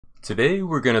Today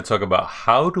we're going to talk about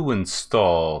how to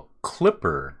install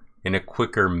Klipper in a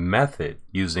quicker method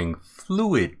using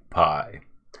FluiddPi.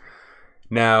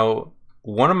 Now,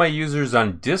 one of my users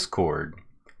on Discord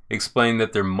explained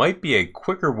that there might be a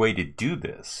quicker way to do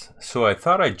this, so I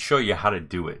thought I'd show you how to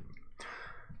do it.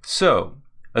 So,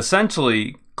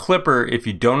 essentially, Klipper, if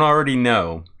you don't already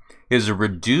know, is a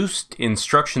reduced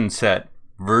instruction set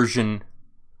version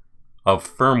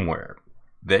of firmware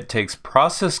that takes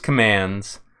process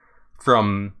commands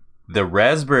from the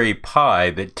Raspberry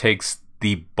Pi that takes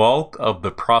the bulk of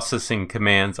the processing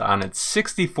commands on its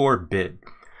 64-bit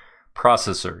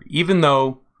processor, even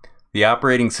though the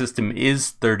operating system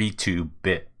is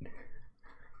 32-bit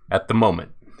at the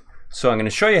moment. So I'm going to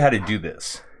show you how to do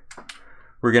this.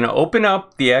 We're going to open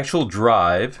up the actual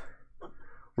drive.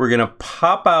 We're going to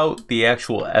pop out the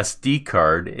actual SD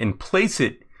card and place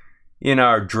it in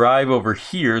our drive over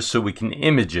here so we can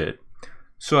image it.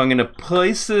 So I'm going to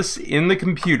place this in the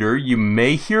computer. You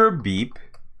may hear a beep.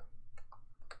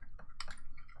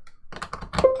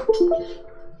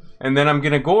 And then I'm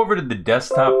going to go over to the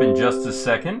desktop in just a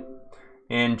second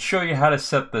and show you how to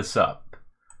set this up.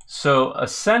 So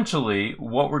essentially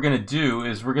what we're going to do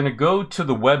is we're going to go to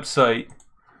the website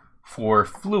for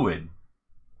Fluid.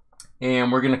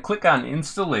 And we're going to click on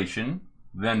Installation,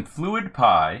 then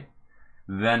FluiddPi,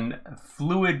 then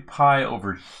FluiddPi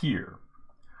over here.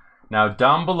 Now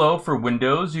down below for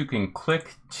Windows, you can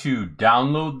click to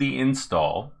download the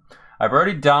install. I've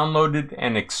already downloaded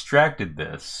and extracted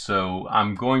this, so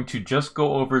I'm going to just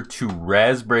go over to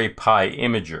Raspberry Pi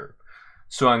Imager.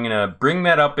 So I'm going to bring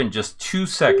that up in just 2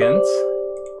 seconds.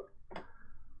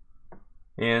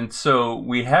 And so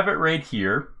we have it right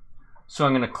here. So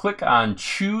I'm going to click on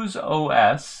Choose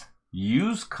OS,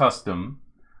 Use Custom.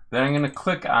 Then I'm going to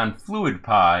click on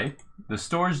FluiddPi. The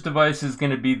storage device is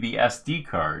going to be the SD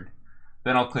card.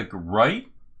 Then I'll click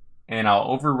Write, and I'll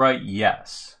overwrite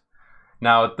Yes.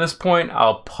 Now at this point,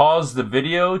 I'll pause the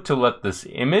video to let this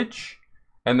image,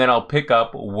 and then I'll pick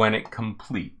up when it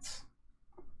completes.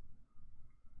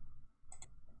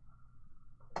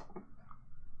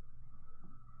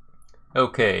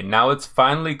 Okay, now it's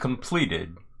finally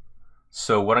completed.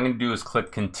 So what I'm going to do is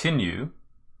click Continue.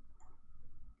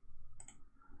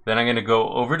 Then I'm going to go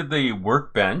over to the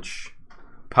workbench,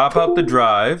 pop out the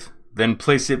drive, then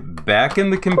place it back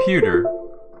in the computer.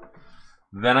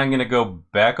 Then I'm going to go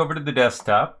back over to the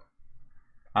desktop.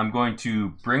 I'm going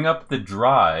to bring up the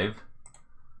drive.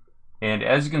 And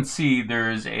as you can see, there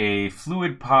is a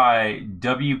FluiddPi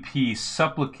WP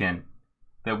supplicant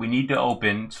that we need to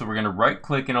open. So we're going to right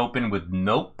click and open with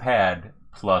Notepad++.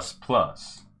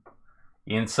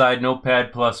 Inside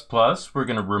Notepad++, we're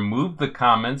going to remove the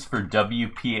comments for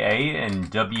WPA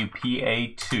and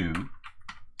WPA2.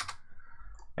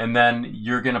 And then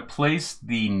you're going to place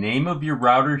the name of your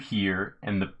router here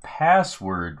and the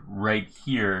password right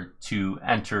here to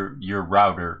enter your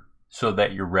router so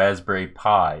that your Raspberry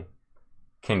Pi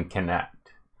can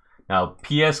connect. Now,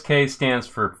 PSK stands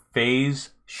for Phase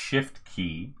Shift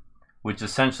Key, which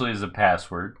essentially is a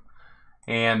password.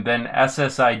 And then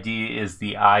SSID is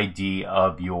the ID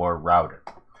of your router.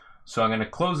 So I'm going to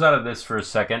close out of this for a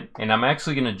second, and I'm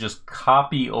actually going to just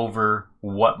copy over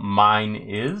what mine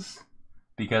is,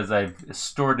 because I've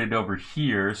stored it over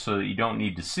here so that you don't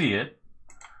need to see it.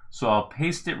 So I'll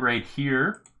paste it right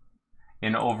here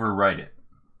and overwrite it.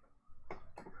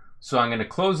 So I'm going to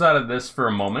close out of this for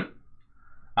a moment.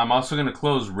 I'm also going to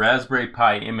close Raspberry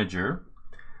Pi Imager.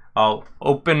 I'll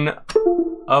open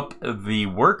up the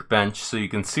workbench so you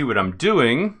can see what I'm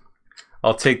doing.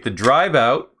 I'll take the drive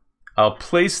out. I'll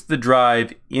place the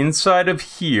drive inside of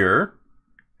here.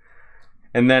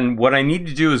 And then what I need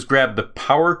to do is grab the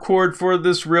power cord for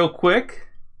this real quick.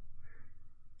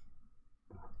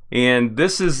 And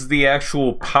this is the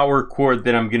actual power cord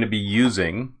that I'm going to be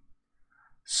using.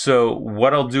 So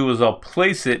what I'll do is I'll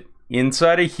place it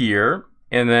inside of here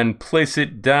and then place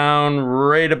it down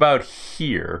right about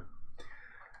here.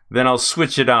 Then I'll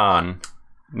switch it on.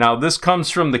 Now this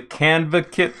comes from the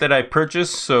Canva kit that I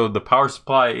purchased, so the power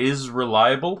supply is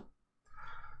reliable.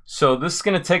 So this is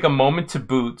going to take a moment to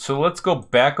boot. So let's go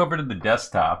back over to the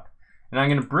desktop, and I'm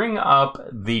going to bring up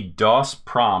the DOS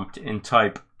prompt and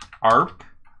type ARP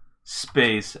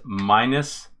space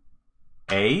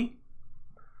 -A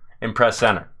and press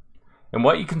enter. And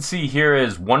what you can see here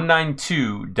is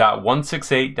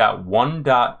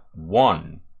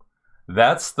 192.168.1.1.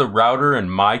 That's the router in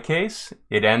my case.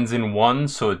 It ends in 1,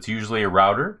 so it's usually a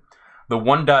router. The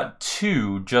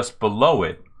 1.2 just below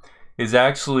it is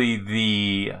actually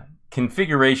the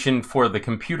configuration for the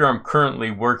computer I'm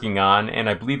currently working on, and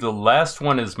I believe the last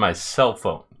one is my cell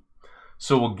phone.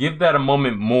 So we'll give that a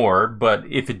moment more, but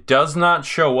if it does not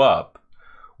show up,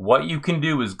 what you can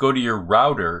do is go to your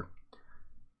router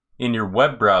in your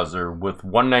web browser with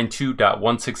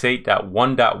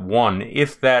 192.168.1.1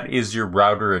 if that is your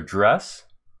router address,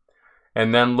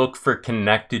 and then look for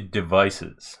connected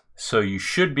devices. So you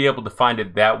should be able to find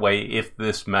it that way if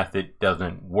this method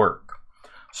doesn't work.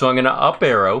 So I'm going to up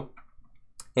arrow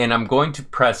and I'm going to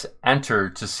press enter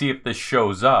to see if this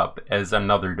shows up as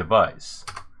another device.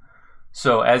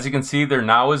 So as you can see, there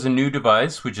now is a new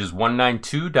device, which is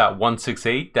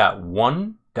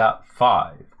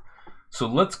 192.168.1.5. So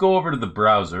let's go over to the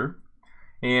browser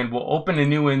and we'll open a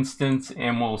new instance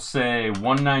and we'll say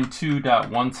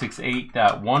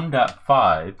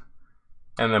 192.168.1.5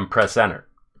 and then press enter.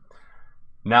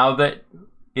 Now that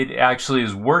it actually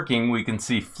is working, we can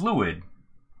see Fluid.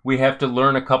 We have to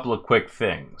learn a couple of quick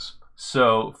things.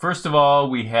 So first of all,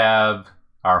 we have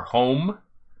our home,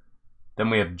 then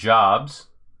we have jobs,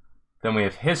 then we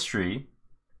have history,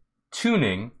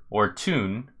 tuning or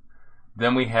tune,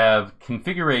 then we have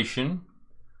configuration,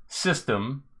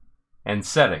 system, and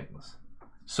settings.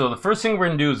 So the first thing we're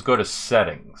going to do is go to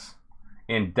settings.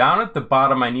 And down at the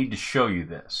bottom, I need to show you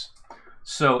this.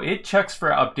 So it checks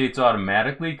for updates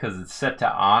automatically because it's set to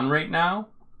on right now.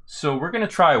 So we're going to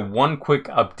try one quick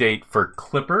update for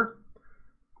Klipper.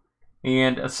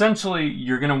 And essentially,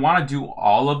 you're going to want to do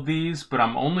all of these, but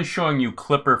I'm only showing you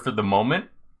Klipper for the moment.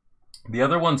 The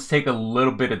other ones take a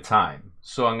little bit of time.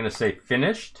 So I'm going to say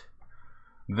finished.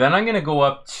 Then I'm going to go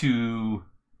up to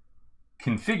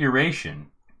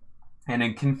configuration. And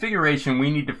in configuration,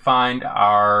 we need to find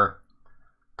our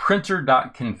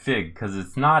printer.config because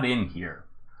it's not in here.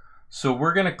 So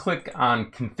we're going to click on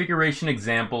configuration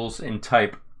examples and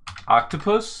type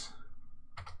Octopus.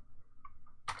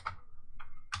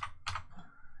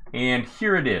 And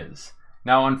here it is.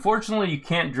 Now, unfortunately, you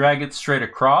can't drag it straight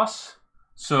across.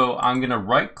 So I'm going to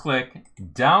right click,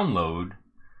 download,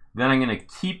 then I'm going to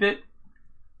keep it,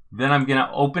 then I'm going to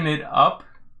open it up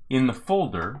in the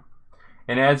folder.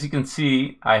 And as you can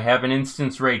see, I have an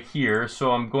instance right here.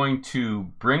 So I'm going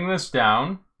to bring this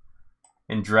down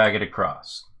and drag it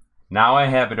across. Now I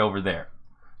have it over there.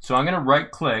 So I'm going to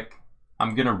right click,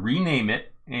 I'm going to rename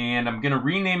it, and I'm going to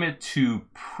rename it to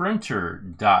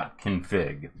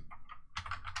printer.config.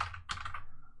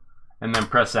 And then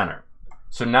press enter.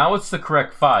 So now it's the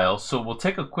correct file. So we'll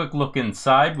take a quick look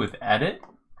inside with edit.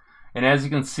 And as you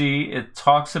can see, it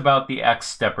talks about the X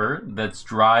stepper, that's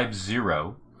drive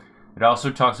 0. It also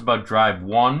talks about drive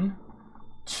 1,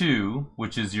 2,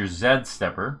 which is your Z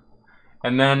stepper,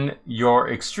 and then your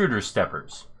extruder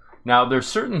steppers. Now there's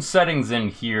certain settings in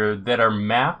here that are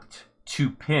mapped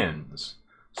to pins.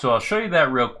 So I'll show you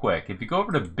that real quick. If you go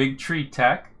over to Big Tree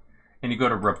Tech and you go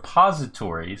to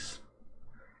repositories,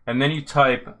 and then you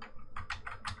type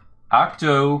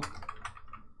Octopus,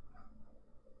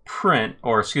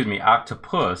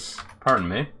 pardon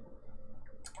me.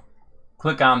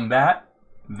 Click on that,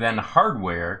 then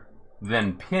hardware,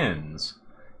 then pins.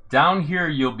 Down here,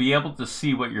 you'll be able to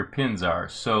see what your pins are.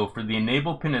 So for the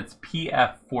enable pin, it's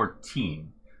PF14.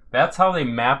 That's how they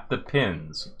map the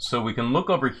pins. So we can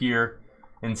look over here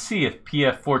and see if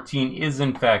PF14 is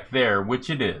in fact there, which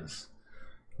it is.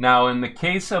 Now, in the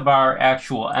case of our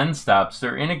actual end stops,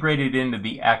 they're integrated into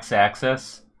the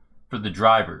X-axis for the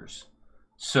drivers.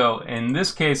 So in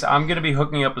this case, I'm going to be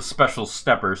hooking up a special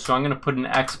stepper. So I'm going to put an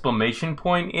exclamation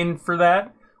point in for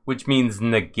that, which means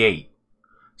negate.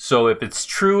 So if it's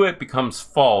true, it becomes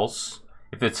false.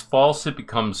 If it's false, it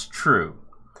becomes true.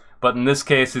 But in this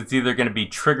case, it's either going to be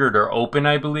triggered or open,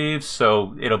 I believe.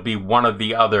 So it'll be one or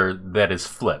the other that is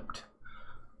flipped.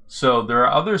 So there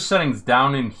are other settings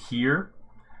down in here.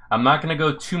 I'm not going to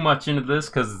go too much into this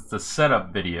because it's a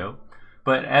setup video.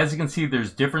 But as you can see,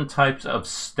 there's different types of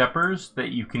steppers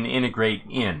that you can integrate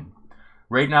in.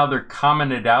 Right now they're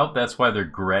commented out, that's why they're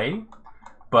gray.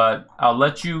 But I'll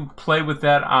let you play with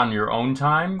that on your own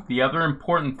time. The other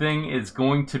important thing is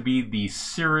going to be the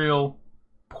serial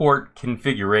port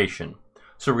configuration.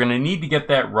 So we're going to need to get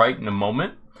that right in a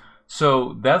moment.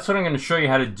 So that's what I'm going to show you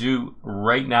how to do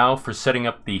right now for setting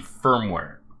up the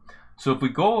firmware. So if we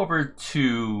go over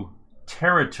to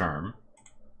Terraterm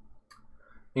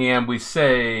and we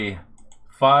say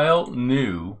file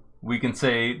new, we can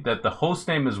say that the host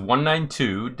name is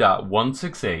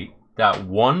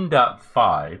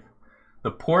 192.168.1.5.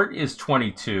 The port is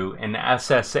 22 and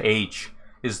SSH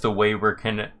is the way we're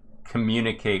going to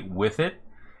communicate with it.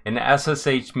 And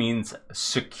SSH means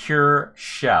secure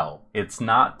shell. It's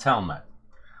not Telnet.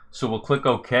 So we'll click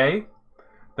OK.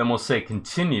 Then we'll say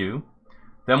continue.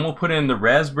 Then we'll put in the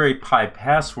Raspberry Pi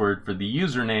password for the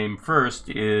username. First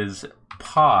is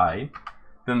Pi.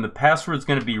 then the password is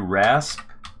going to be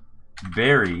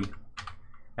raspberry,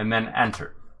 and then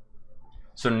enter.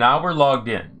 So now we're logged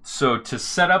in. So to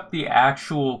set up the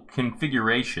actual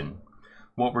configuration,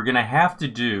 what we're going to have to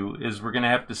do is we're going to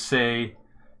have to say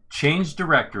change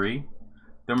directory,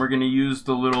 then we're going to use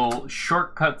the little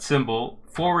shortcut symbol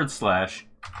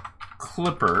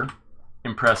 /Klipper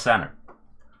and press enter.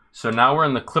 So now we're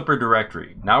in the Klipper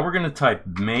directory. Now we're going to type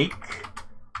make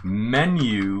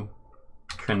menu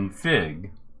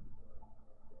config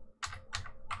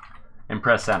and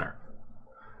press enter.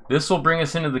 This will bring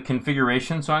us into the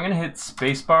configuration, so I'm going to hit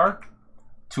spacebar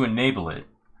to enable it.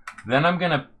 Then I'm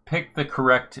going to pick the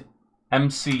correct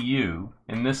MCU.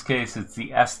 In this case, it's the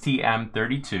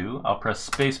STM32. I'll press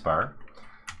spacebar.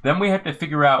 Then we have to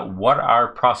figure out what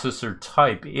our processor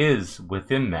type is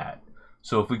within that.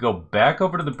 So if we go back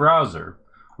over to the browser,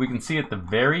 we can see at the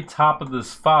very top of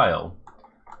this file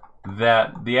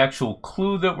that the actual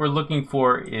clue that we're looking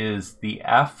for is the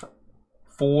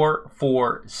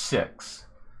F446.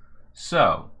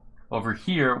 So over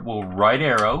here, we'll right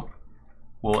arrow,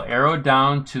 we'll arrow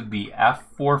down to the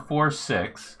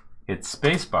F446, hit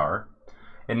spacebar,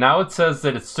 and now it says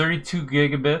that it's 32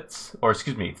 kilobytes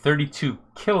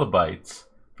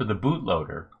for the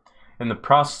bootloader, and the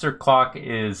processor clock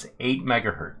is 8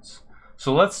 megahertz.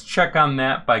 So let's check on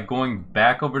that by going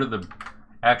back over to the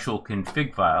actual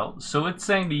config file. So it's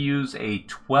saying to use a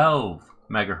 12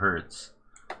 megahertz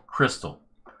crystal.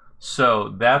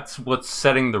 So that's what's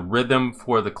setting the rhythm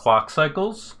for the clock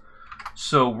cycles.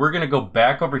 So we're going to go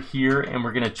back over here and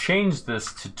we're going to change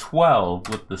this to 12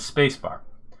 with the spacebar.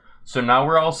 So now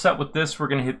we're all set with this. We're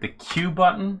going to hit the Q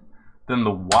button, then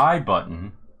the Y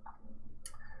button.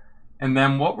 And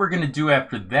then what we're going to do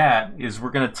after that is we're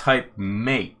going to type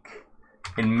make.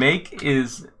 And make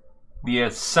is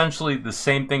essentially the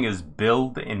same thing as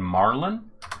build in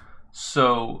Marlin.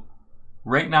 So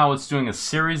right now it's doing a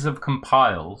series of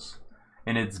compiles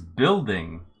and it's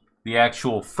building the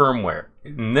actual firmware.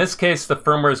 In this case, the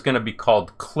firmware is going to be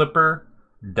called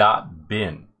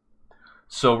Klipper.bin.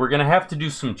 So we're going to have to do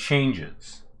some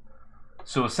changes.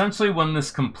 So essentially when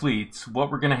this completes, what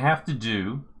we're going to have to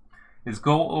do is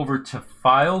go over to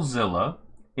FileZilla.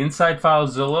 Inside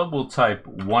FileZilla, we'll type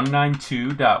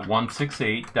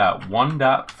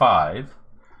 192.168.1.5.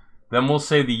 Then we'll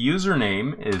say the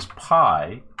username is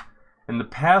Pi, and the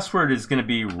password is going to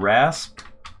be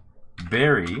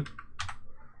raspberry,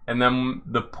 and then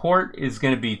the port is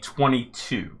going to be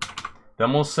 22.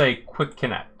 Then we'll say quick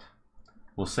connect.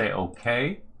 We'll say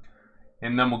OK,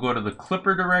 and then we'll go to the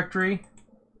Klipper directory.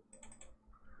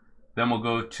 Then we'll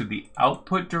go to the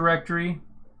output directory.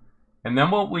 And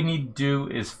then what we need to do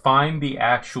is find the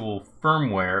actual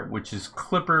firmware, which is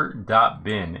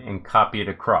Klipper.bin, and copy it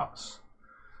across.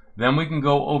 Then we can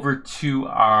go over to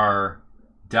our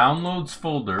downloads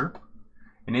folder.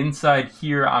 And inside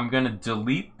here, I'm going to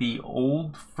delete the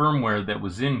old firmware that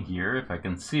was in here, if I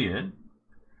can see it,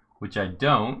 which I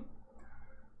don't.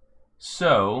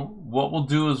 So what we'll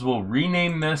do is we'll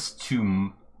rename this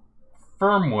to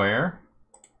firmware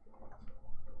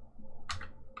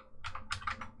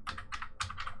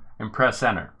and press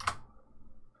enter.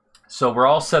 So we're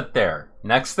all set there.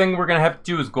 Next thing we're going to have to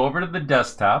do is go over to the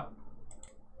desktop.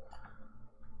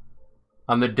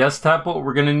 On the desktop, what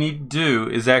we're going to need to do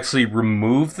is actually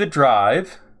remove the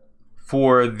drive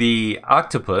for the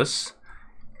Octopus,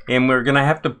 and we're going to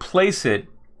have to place it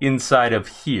inside of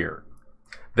here.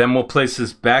 Then we'll place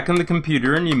this back on the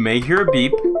computer, and you may hear a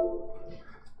beep.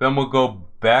 Then we'll go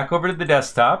back over to the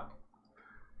desktop.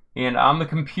 And on the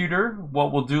computer,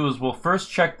 what we'll do is we'll first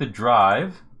check the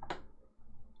drive.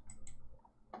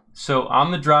 So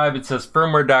on the drive, it says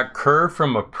firmware.cur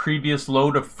from a previous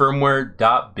load of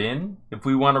firmware.bin. If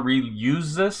we want to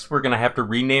reuse this, we're going to have to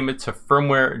rename it to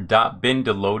firmware.bin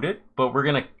to load it, but we're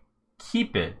going to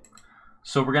keep it.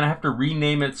 So we're going to have to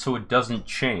rename it so it doesn't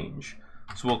change.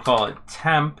 So we'll call it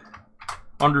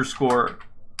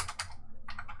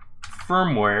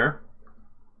temp_firmware.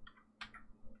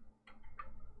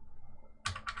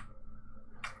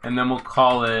 And then we'll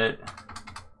call it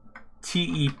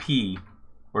TEP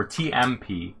or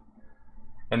TMP,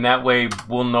 and that way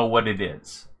we'll know what it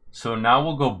is. So now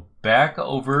we'll go back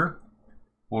over,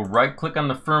 we'll right click on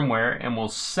the firmware and we'll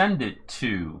send it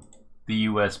to the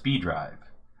USB drive.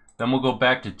 Then we'll go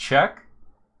back to check,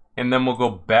 and then we'll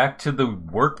go back to the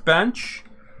workbench,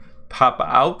 pop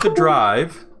out the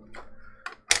drive,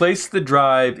 place the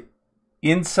drive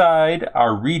inside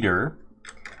our reader.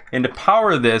 And to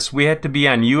power this, we have to be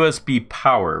on USB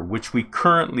power, which we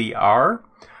currently are.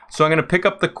 So I'm going to pick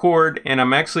up the cord and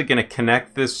I'm actually going to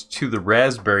connect this to the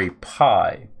Raspberry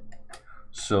Pi.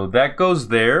 So that goes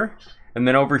there. And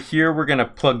then over here, we're going to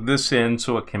plug this in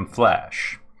so it can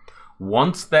flash.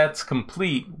 Once that's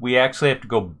complete, we actually have to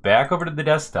go back over to the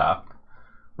desktop.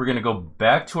 We're going to go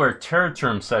back to our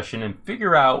TerraTerm session and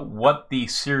figure out what the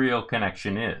serial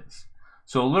connection is.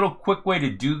 So a little quick way to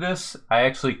do this, I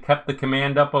actually kept the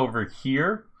command up over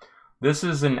here. This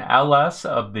is an ls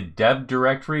of the dev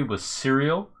directory with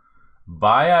serial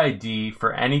by ID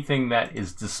for anything that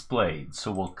is displayed.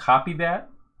 So we'll copy that,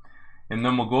 and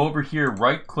then we'll go over here,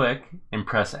 right click, and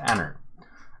press enter.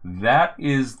 That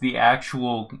is the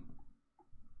actual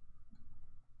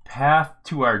path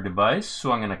to our device.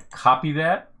 So I'm going to copy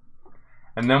that.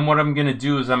 And then what I'm going to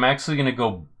do is I'm actually going to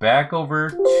go back over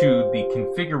to the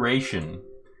configuration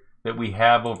that we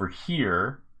have over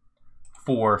here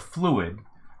for Fluid,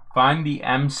 find the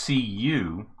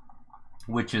MCU,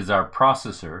 which is our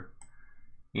processor,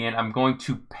 and I'm going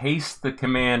to paste the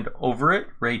command over it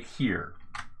right here.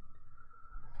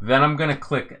 Then I'm going to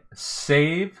click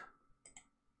save,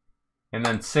 and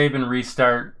then save and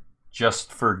restart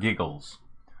just for giggles.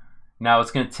 Now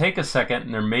it's going to take a second,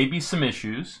 and there may be some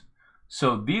issues.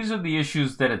 So these are the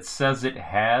issues that it says it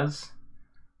has.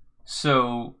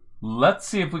 So let's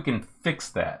see if we can fix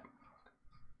that.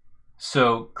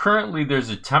 So currently there's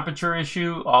a temperature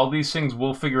issue. All these things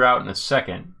we'll figure out in a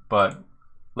second, but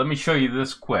let me show you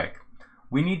this quick.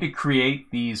 We need to create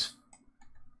these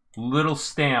little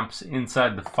stamps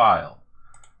inside the file.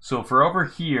 So if we're over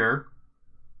here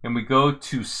and we go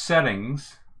to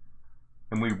settings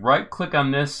and we right click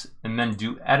on this and then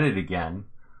do edit again,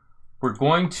 we're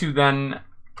going to then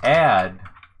add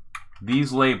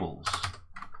these labels.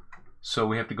 So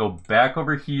we have to go back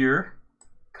over here,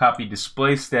 copy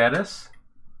display status,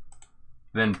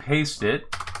 then paste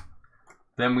it.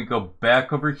 Then we go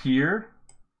back over here,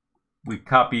 we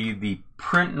copy the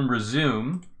print and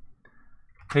resume,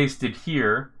 paste it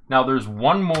here. Now there's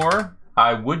one more.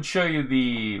 I would show you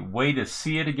the way to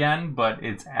see it again, but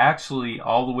it's actually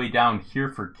all the way down here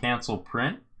for cancel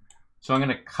print. So I'm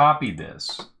going to copy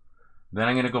this. Then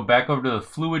I'm going to go back over to the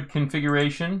Fluid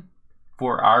configuration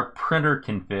for our printer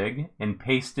config and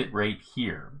paste it right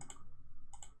here.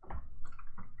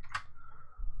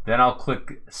 Then I'll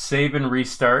click save and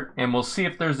restart, and we'll see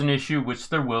if there's an issue, which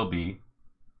there will be.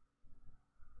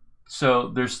 So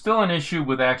there's still an issue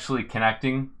with actually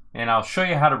connecting, and I'll show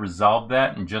you how to resolve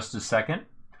that in just a second.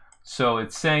 So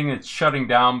it's saying it's shutting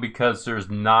down because there's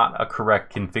not a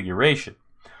correct configuration.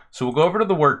 So we'll go over to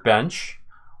the workbench,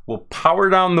 we'll power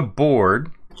down the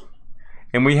board,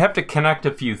 and we have to connect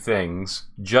a few things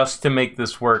just to make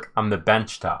this work on the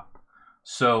bench top.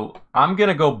 So I'm going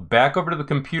to go back over to the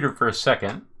computer for a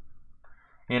second,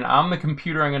 and on the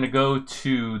computer I'm going to go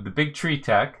to the Big Tree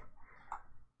Tech.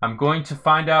 I'm going to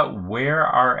find out where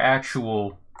our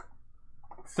actual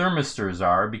thermistors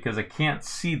are because I can't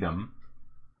see them.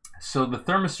 So the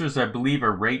thermistors, I believe,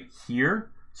 are right here.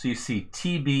 So you see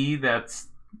TB, that's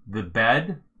the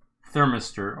bed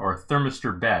thermistor or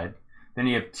thermistor bed. Then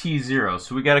you have T0.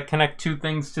 So we got to connect two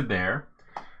things to there.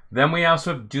 Then we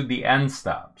also have to do the end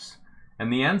stops.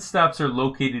 And the end stops are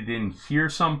located in here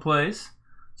someplace.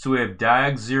 So we have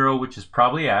diag 0, which is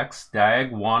probably X,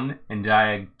 diag 1, and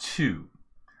diag 2.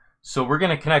 So we're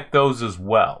going to connect those as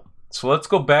well. So let's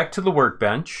go back to the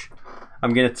workbench.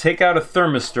 I'm going to take out a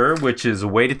thermistor, which is a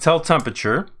way to tell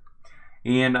temperature.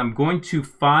 And I'm going to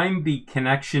find the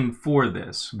connection for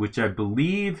this, which I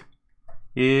believe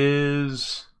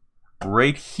is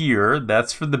right here.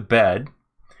 That's for the bed.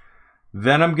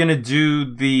 Then I'm going to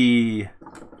do the,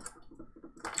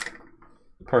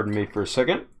 pardon me for a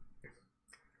second.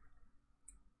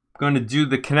 Going to do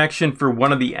the connection for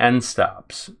one of the end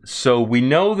stops. So we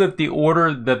know that the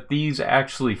order that these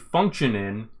actually function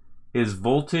in is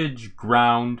voltage,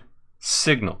 ground,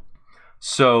 signal.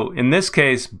 So in this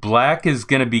case, black is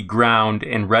going to be ground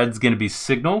and red's going to be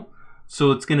signal.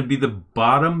 So it's going to be the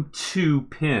bottom two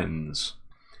pins.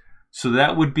 So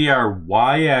that would be our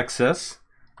y-axis.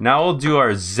 Now we'll do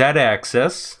our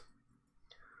z-axis,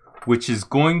 which is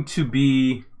going to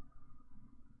be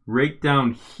right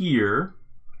down here.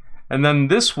 And then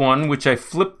this one, which I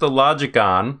flipped the logic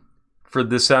on for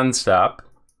this end stop,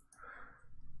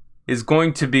 is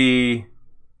going to be,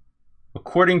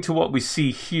 according to what we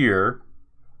see here,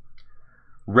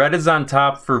 red is on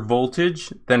top for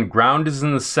voltage, then ground is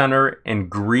in the center, and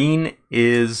green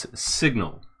is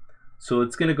signal. So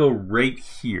it's going to go right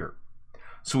here.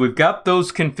 So we've got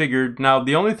those configured. Now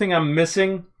the only thing I'm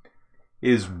missing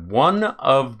is one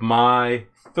of my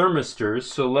thermistors.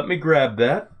 So let me grab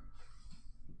that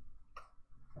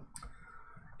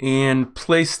and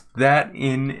place that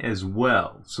in as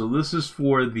well. So this is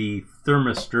for the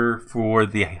thermistor for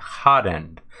the hot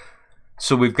end.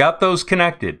 So we've got those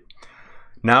connected.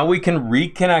 Now we can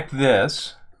reconnect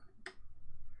this,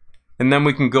 and then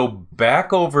we can go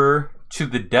back over to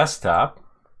the desktop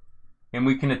and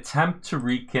we can attempt to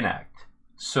reconnect.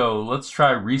 So let's try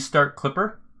restart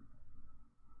Klipper.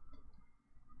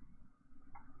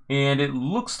 And it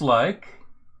looks like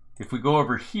if we go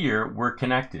over here, we're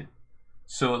connected.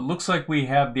 So it looks like we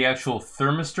have the actual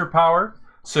thermistor power.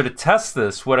 So to test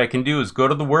this, what I can do is go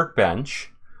to the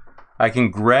workbench. I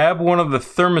can grab one of the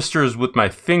thermistors with my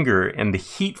finger, and the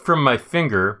heat from my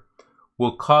finger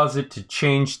will cause it to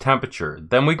change temperature.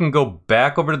 Then we can go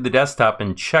back over to the desktop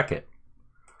and check it.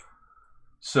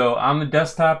 So on the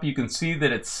desktop, you can see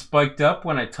that it spiked up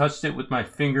when I touched it with my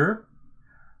finger.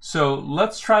 So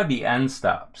let's try the end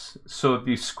stops. So if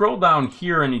you scroll down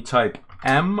here and you type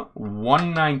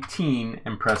M119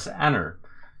 and press enter,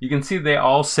 you can see they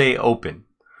all say open.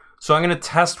 So I'm going to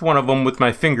test one of them with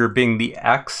my finger being the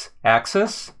X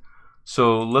axis.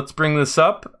 So let's bring this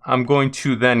up. I'm going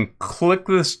to then click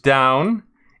this down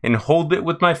and hold it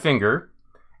with my finger,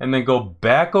 and then go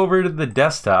back over to the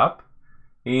desktop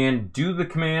and do the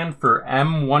command for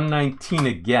M119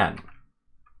 again.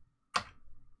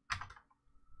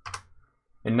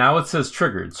 And now it says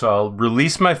triggered. So I'll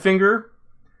release my finger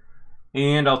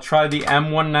and I'll try the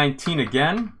M119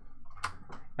 again,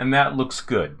 and that looks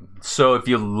good. So if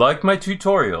you like my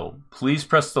tutorial, please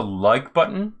press the like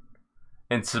button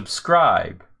and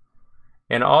subscribe.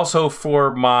 And also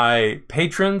for my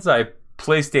patrons, I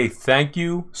placed a thank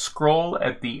you scroll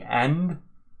at the end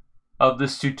of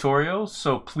this tutorial.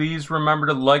 So please remember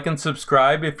to like and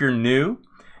subscribe if you're new.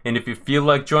 And if you feel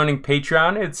like joining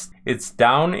Patreon, it's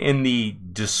down in the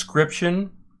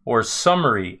description or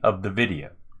summary of the video,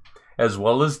 as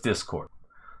well as Discord.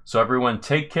 So everyone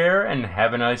take care and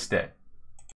have a nice day.